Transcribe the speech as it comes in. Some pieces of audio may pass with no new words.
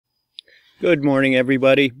Good morning,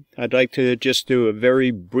 everybody. I'd like to just do a very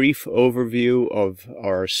brief overview of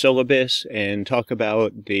our syllabus and talk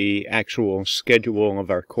about the actual schedule of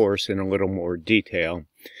our course in a little more detail.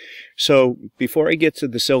 So before I get to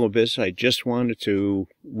the syllabus, I just wanted to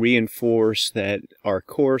reinforce that our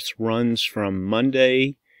course runs from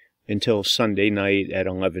Monday until Sunday night at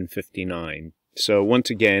 11:59. So once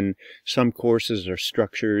again, some courses are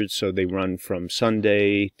structured so they run from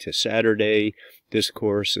Sunday to Saturday. This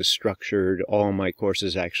course is structured, all my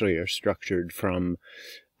courses actually are structured from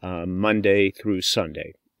Monday through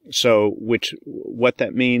Sunday. So what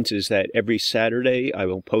that means is that every Saturday I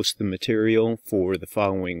will post the material for the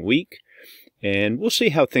following week, and we'll see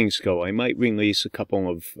how things go. I might release a couple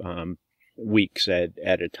of weeks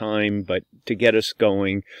at a time, but to get us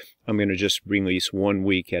going, I'm going to just release 1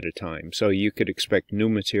 week at a time. So you could expect new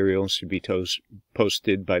materials to be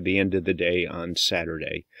posted by the end of the day on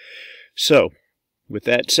Saturday. So with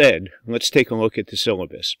that said, let's take a look at the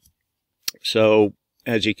syllabus. So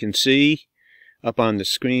as you can see up on the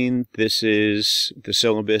screen, this is the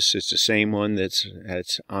syllabus. It's the same one that's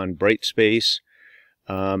on Brightspace.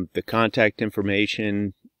 The contact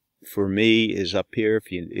information for me is up here.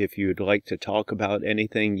 If you'd like to talk about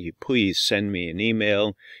anything, you please send me an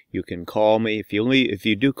email. You can call me. If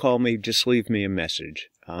you do call me, just leave me a message,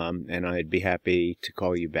 and I'd be happy to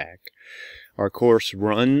call you back. Our course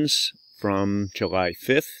runs from July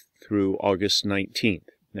 5th through August 19th.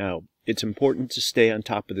 Now, it's important to stay on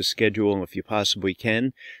top of the schedule if you possibly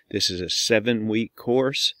can. This is a 7-week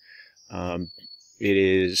course. It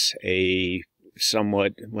is a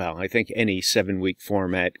somewhat, well, I think any 7-week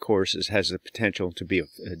format courses has the potential to be a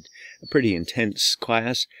pretty intense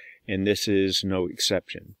class, and this is no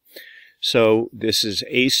exception. So this is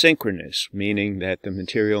asynchronous, meaning that the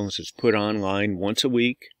materials is put online once a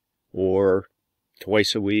week or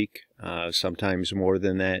twice a week, sometimes more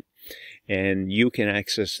than that, and you can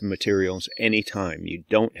access the materials anytime. You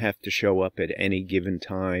don't have to show up at any given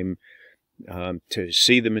time to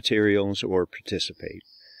see the materials or participate.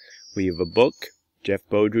 We have a book, Jeff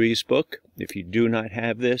Beaudry's book. If you do not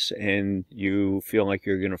have this and you feel like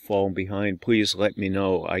you're going to fall behind, please let me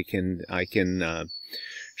know. I can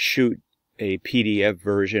shoot a PDF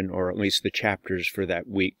version, or at least the chapters for that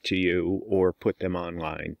week, to you, or put them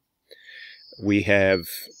online. We have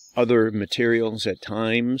other materials at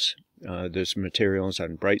times. There's materials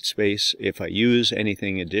on Brightspace. If I use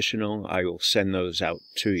anything additional, I will send those out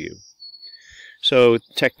to you. So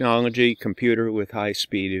technology, computer with high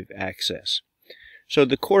speed of access. So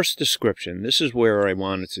the course description, this is where I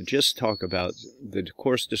wanted to just talk about the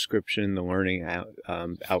course description, the learning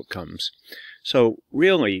outcomes. So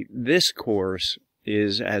really, this course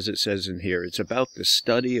is, as it says in here, it's about the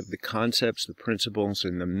study of the concepts, the principles,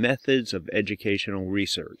 and the methods of educational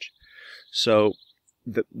research. So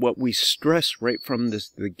what we stress right from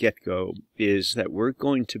the get-go is that we're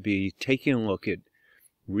going to be taking a look at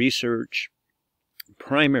research,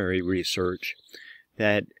 primary research,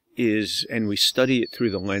 that is, and we study it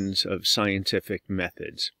through the lens of scientific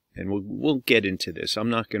methods. And we'll get into this.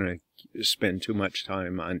 I'm not going to spend too much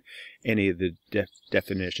time on any of the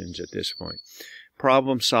definitions at this point.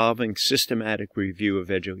 Problem-solving, systematic review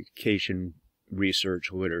of education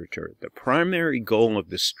research literature. The primary goal of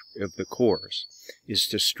the course is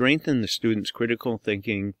to strengthen the student's critical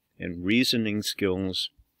thinking and reasoning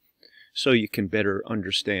skills so you can better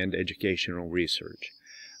understand educational research.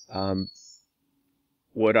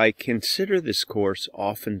 What I consider this course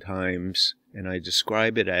oftentimes, and I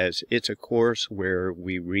describe it as, it's a course where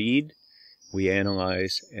we read, we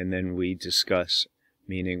analyze, and then we discuss,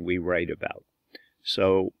 meaning we write about.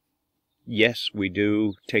 So, yes, we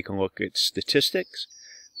do take a look at statistics,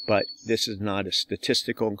 but this is not a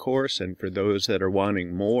statistical course, and for those that are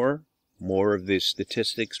wanting more of the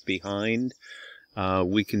statistics behind,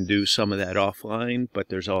 we can do some of that offline, but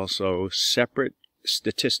there's also separate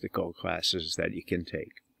statistical classes that you can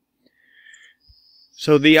take.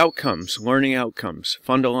 So the outcomes, learning outcomes,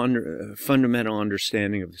 fundamental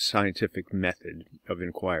understanding of the scientific method of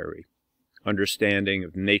inquiry, understanding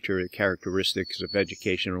of the nature and characteristics of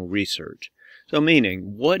educational research. So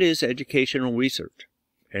meaning, what is educational research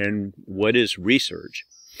and what is research?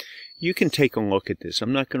 You can take a look at this.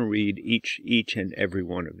 I'm not going to read each and every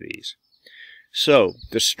one of these. So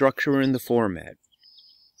the structure and the format.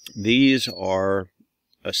 These are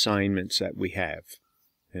assignments that we have.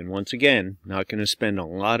 And once again, not going to spend a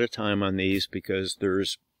lot of time on these because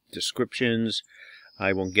there's descriptions.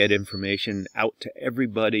 I will get information out to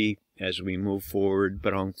everybody as we move forward,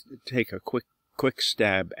 but I'll take a quick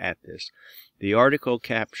stab at this. The article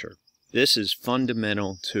capture. This is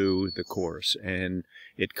fundamental to the course, and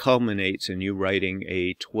it culminates in you writing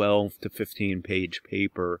a 12 to 15 page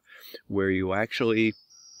paper where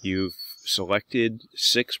you've selected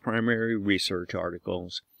 6 primary research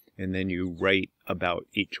articles, and then you write about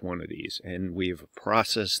each one of these. And we have a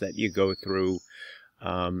process that you go through.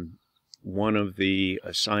 One of the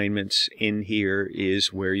assignments in here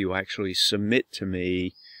is where you actually submit to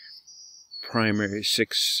me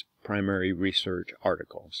 6 primary research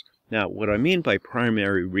articles. Now, what I mean by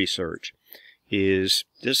primary research is,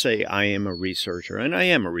 just say I am a researcher, and I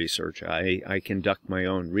am a researcher. I conduct my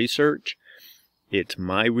own research. It's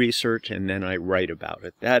my research, and then I write about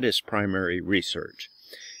it. That is primary research.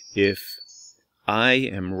 If I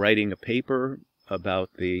am writing a paper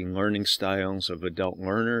about the learning styles of adult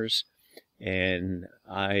learners, and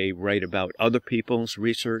I write about other people's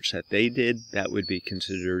research that they did, that would be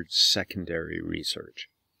considered secondary research.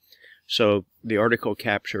 So the article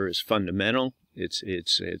capture is fundamental.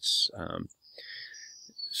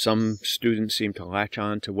 Some students seem to latch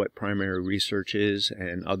on to what primary research is,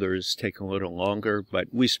 and others take a little longer, but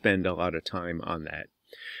we spend a lot of time on that.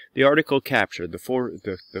 The article capture,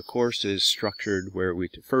 the course is structured where we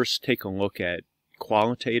first take a look at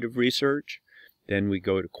qualitative research, then we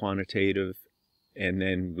go to quantitative, and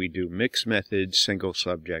then we do mixed method, single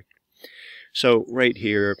subject. So right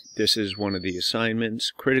here, this is one of the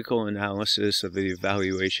assignments, critical analysis of the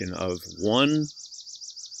evaluation of one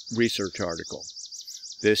research article.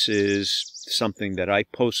 This is something that I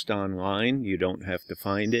post online. You don't have to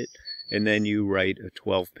find it. And then you write a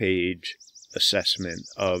 12-page assessment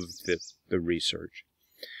of the research.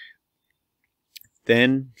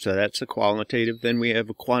 Then, so that's a qualitative. Then we have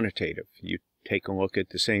a quantitative. You take a look at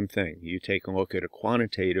the same thing. You take a look at a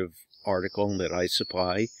quantitative article that I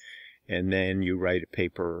supply, and then you write a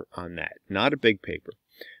paper on that. Not a big paper.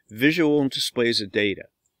 Visual displays of data.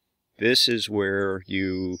 This is where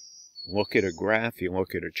you look at a graph, you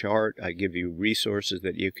look at a chart. I give you resources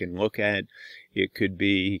that you can look at. It could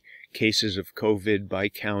be cases of COVID by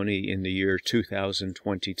county in the year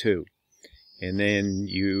 2022. And then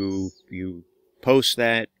you post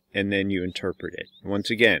that, and then you interpret it. Once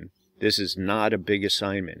again, this is not a big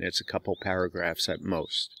assignment. It's a couple paragraphs at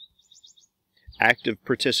most. Active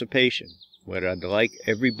participation. What I'd like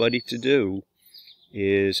everybody to do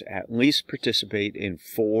is at least participate in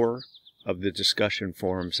 4 of the discussion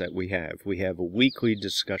forums that we have. We have a weekly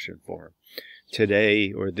discussion forum.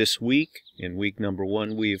 Today, or this week, in week number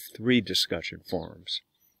 1, we have 3 discussion forums.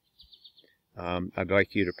 I'd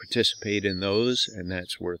like you to participate in those, and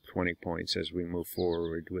that's worth 20 points as we move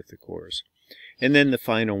forward with the course. And then the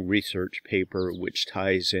final research paper, which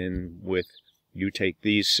ties in with, you take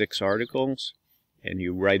these 6 articles and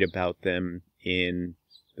you write about them in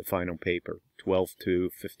the final paper, 12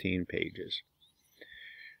 to 15 pages.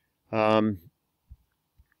 The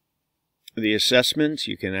assessments,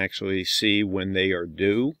 you can actually see when they are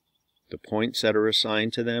due, the points that are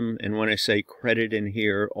assigned to them. And when I say credit in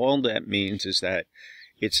here, all that means is that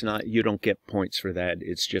it's not, you don't get points for that.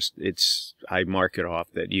 It's just, I mark it off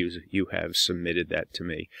that you have submitted that to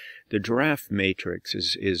me. The draft matrix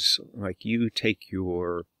is like, you take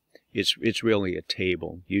your, it's really a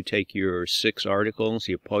table. You take your 6 articles,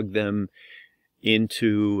 you plug them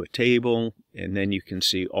into a table, and then you can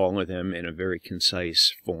see all of them in a very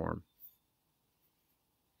concise form.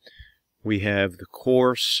 We have the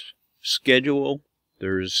course schedule.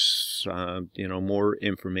 There's more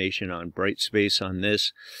information on Brightspace on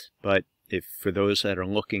this, but if for those that are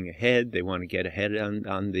looking ahead, they want to get ahead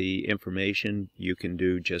on the information, you can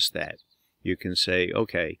do just that. You can say,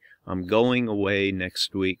 okay, I'm going away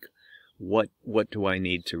next week. What do I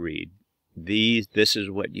need to read? This is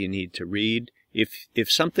what you need to read. If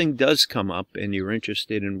something does come up and you're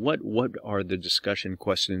interested in what are the discussion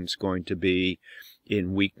questions going to be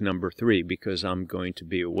in week number 3, because I'm going to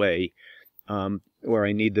be away, or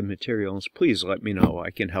I need the materials, please let me know.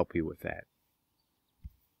 I can help you with that.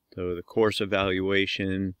 So the course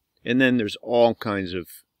evaluation, and then there's all kinds of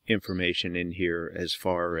information in here as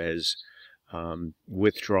far as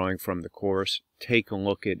withdrawing from the course. Take a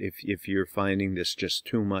look at if you're finding this just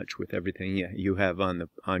too much with everything you have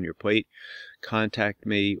on your plate. Contact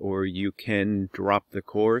me, or you can drop the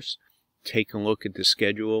course. Take a look at the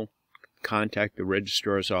schedule. Contact the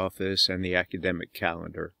registrar's office and the academic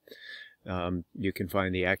calendar. You can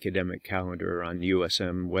find the academic calendar on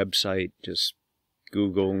USM website. Just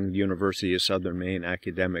Google University of Southern Maine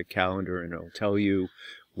academic calendar, and it'll tell you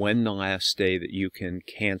when the last day that you can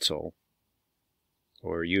cancel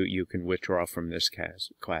or you can withdraw from this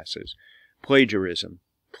classes. Plagiarism.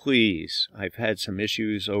 Please, I've had some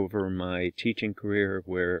issues over my teaching career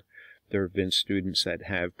where there have been students that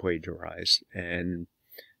have plagiarized, and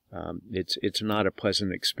it's not a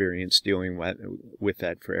pleasant experience dealing with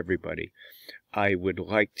that for everybody. I would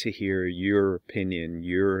like to hear your opinion,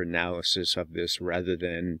 your analysis of this, rather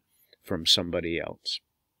than from somebody else.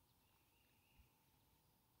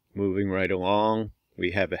 Moving right along,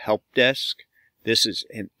 we have a help desk. This is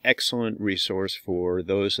an excellent resource for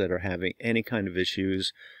those that are having any kind of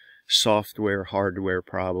issues, software, hardware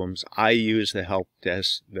problems. I use the help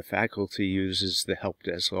desk. The faculty uses the help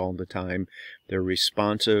desk all the time. They're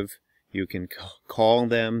responsive. You can call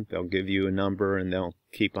them. They'll give you a number, and they'll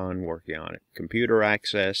keep on working on it. Computer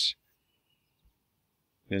access,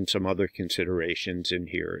 and some other considerations in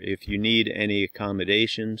here. If you need any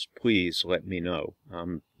accommodations, please let me know.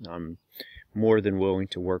 I'm more than willing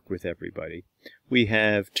to work with everybody. We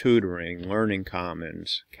have tutoring, learning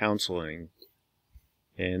commons, counseling,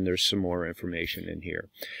 and there's some more information in here.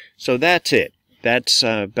 So that's it. That's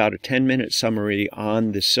about a 10-minute summary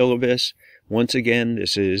on the syllabus. Once again,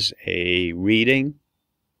 this is a reading,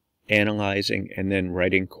 analyzing, and then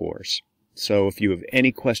writing course. So if you have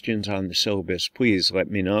any questions on the syllabus, please let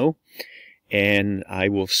me know. And I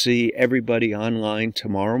will see everybody online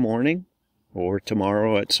tomorrow morning or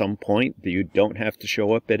tomorrow at some point. You don't have to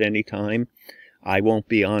show up at any time. I won't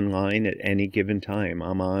be online at any given time.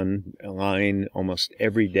 I'm online almost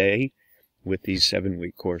every day with these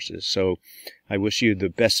 7-week courses. So I wish you the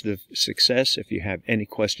best of success. If you have any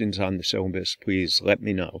questions on the syllabus, please let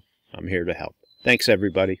me know. I'm here to help. Thanks,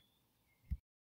 everybody.